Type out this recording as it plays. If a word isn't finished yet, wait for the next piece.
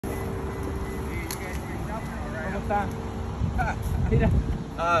está. Mira.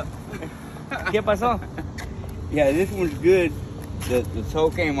 ¿Qué pasó? Yeah, this one's good. The toe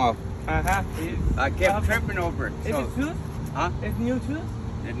came off. Ajá. I kept tripping over it. ¿Es So, el shoes? huh? ¿Es new shoes?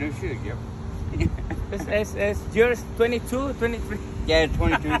 The new shoes, yep. Es yours 22, 23. Yeah,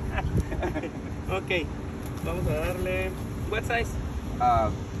 22. Ok. Vamos a darle. What size?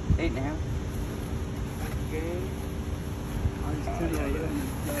 8.5. Okay.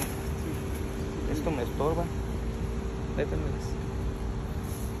 Esto me estorba.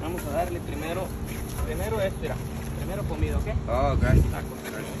 Vamos a darle primero esto, mira. Primero comida, ¿ok? Oh, gracias. Tacos.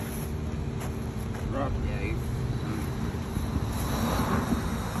 Yeah,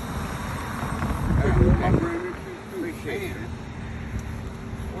 appreciate it.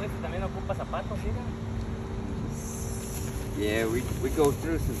 Este también ocupa zapatos, mira. Yeah, we go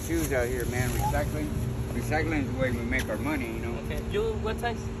through some shoes out here, man. Recycling is the way we make our money, you know. Okay. You, what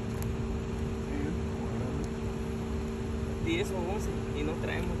size? 10 o 11. Y no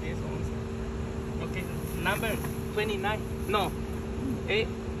traemos 10 o 11. Ok. Number 29. No. 9,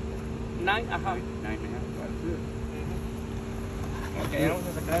 ajá. 9.5. Ok, vamos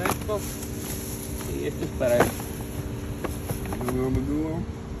a sacar estos. Y esto es para él. You know what I'm gonna do?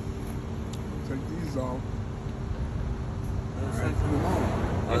 Take these off. Alright, put them on.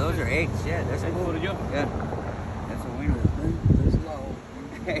 Oh, those are 8s. Yeah, that's Ese cool. por yo. Yeah, that's a winner. That's loud.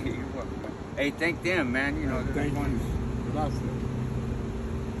 Hey, you're welcome. Hey, thank them, man. You know, they're Thank fun. you. Gracias.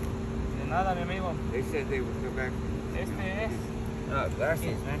 De nada, mi amigo. They said they would go back. Este es. Oh,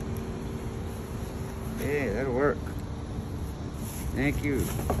 gracias. Yes, man. Yeah, that'll work. Thank you.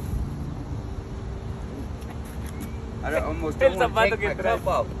 I almost don't want to take my cup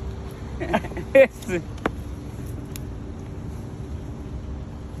off. Este.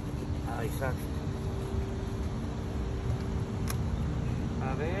 Ay, sucks. A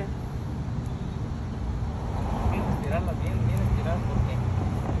ver. Bien estirarlas, bien estiradas porque.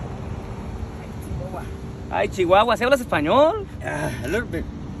 Ay, Chihuahua, ¿se hablas español? A little bit.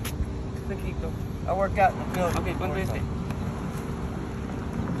 Poquito. I work out in the field. Ok, ponte este.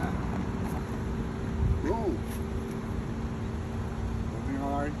 Ooh. Everything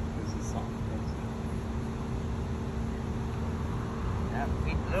all right? This is soft. Yeah,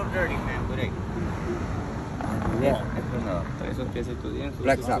 feet a little dirty, man, but hey. Yeah. Trae esos piecitos bien.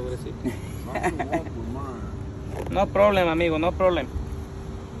 Black socks. I can walk with mine. No problem, amigo, no problem.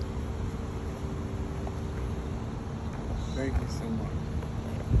 Thank you so much.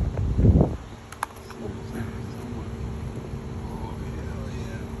 Thank you so much. Oh, hell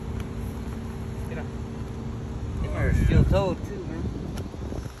yeah. Mira. Them are steel toed too, man.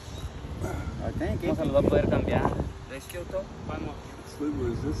 I think. No se los va a poder cambiar. They steel toe? Vamos. What sliver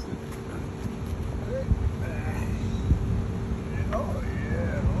is this in? Oh,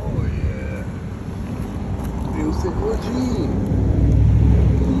 yeah. Oh, yeah. They say, oh, gee.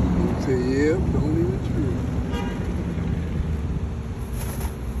 You say, yeah, don't even true.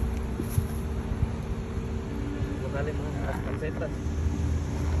 Dale las calcetas.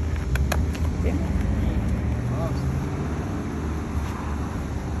 Bien. Awesome.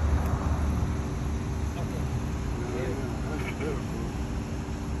 That's beautiful.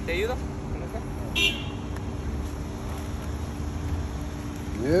 ¿Te ayudo? ¿Con esta?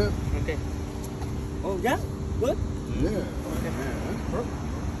 Yeah. Ok. Oh, ¿ya? Good? Yeah. Yeah, that's perfect.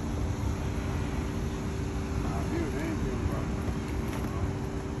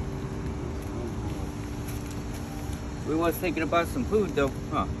 We was thinking about some food though,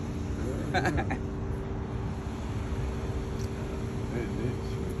 huh? They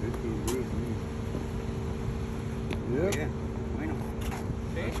do real good. Yep. Yeah. Bueno.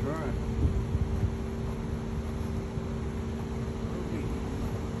 That's right.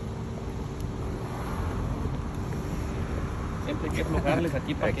 Siempre hay que aflojarles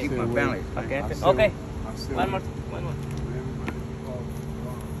aquí para I que... keep my balance. Para que I este. still- Ok. I still- One more.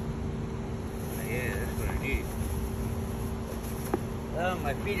 Yeah, that's what I need. Oh,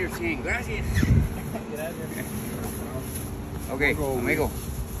 my feet are saying gracias. Gracias. Okay, amigo.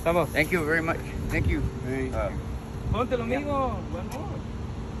 Vamos. Thank you very much. Thank you. Thank Uh, Póntelo, amigo. One more.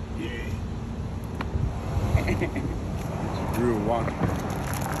 It's real water.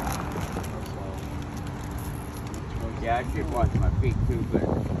 That's all. yeah, I should wash my feet too, but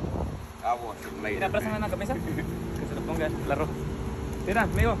I'll wash them later. Mira, préstame man. una camisa. Que se lo ponga la roja. Mira,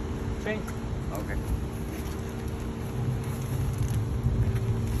 amigo. Change. Okay.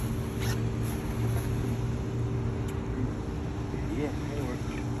 Yeah, that'll work.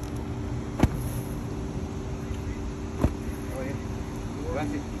 Oh, yeah.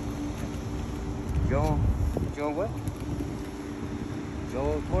 Gracias. Joe what?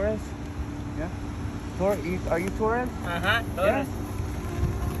 Joe Torres? Yeah? Are you Torres? Ajá, Yeah. Torres.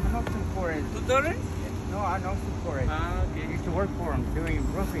 I know some Torres. ¿Tú Torres? No, I know some Torres. Ah, I ok. used to work for him doing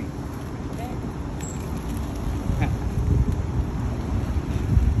roofing.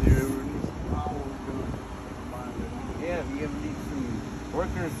 Yeah, if you ever need some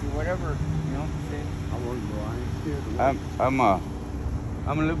workers or whatever, you know. I want to go. I ain't scared to work.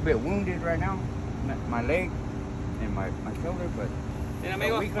 I'm a little bit wounded right now, my leg and my shoulder, but Mira,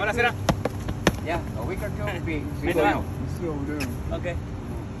 amigo, A week or ahora two. será. yeah, a week or two will be Ahí te va. bueno. You sit over there. Ok.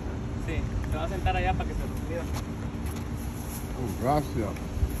 Sí, te vas a sentar allá para que se te olvide. Oh, gracias.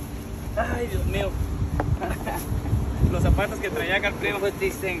 Ay, Dios mío. Los zapatos que traía acá al primo. Put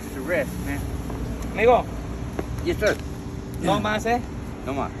these things to rest, man. Amigo, Yes, sir. no más,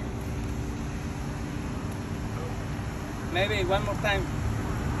 No more. Maybe one more time.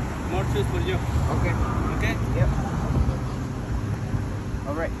 More shoes for you. Okay. Okay? Yep.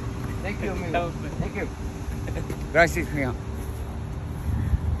 All right. Thank you, amigo. Estamos, pues. Thank you. Gracias, mijo.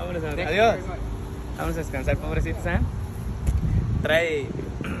 Vámonos, Thank you adiós. very much. Vamos a descansar, pobrecitos, ¿eh? Trae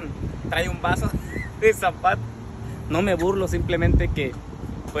un vaso de zapato. No me burlo, simplemente que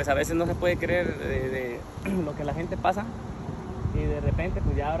pues a veces no se puede creer de lo que la gente pasa. Y de repente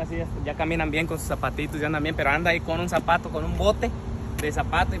pues ya ahora sí ya caminan bien con sus zapatitos, ya andan bien, pero anda ahí con un zapato, con un bote de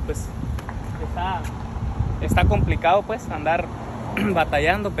zapato y pues está complicado pues andar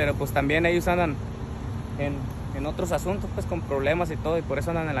batallando, pero pues también ellos andan en otros asuntos pues con problemas y todo, y por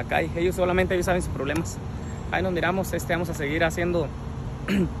eso andan en la calle. Ellos saben sus problemas. Ahí nos miramos, vamos a seguir haciendo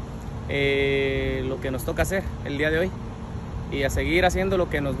lo que nos toca hacer el día de hoy, y a seguir haciendo lo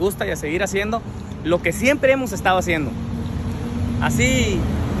que nos gusta, y a seguir haciendo lo que siempre hemos estado haciendo. Así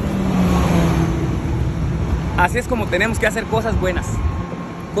es como tenemos que hacer cosas buenas,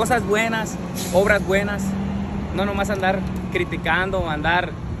 obras buenas, no nomás andar criticando, andar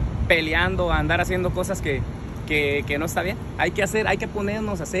peleando, andar haciendo cosas que no está bien. Hay que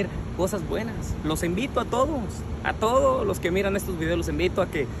ponernos a hacer cosas buenas. Los invito a todos los que miran estos videos, los invito a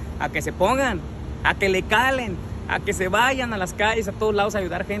que se pongan, a que le calen, a que se vayan a las calles, a todos lados a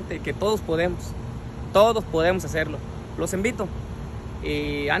ayudar gente, que todos podemos hacerlo. Los invito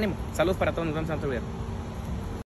y ánimo, saludos para todos, nos vemos en otro video.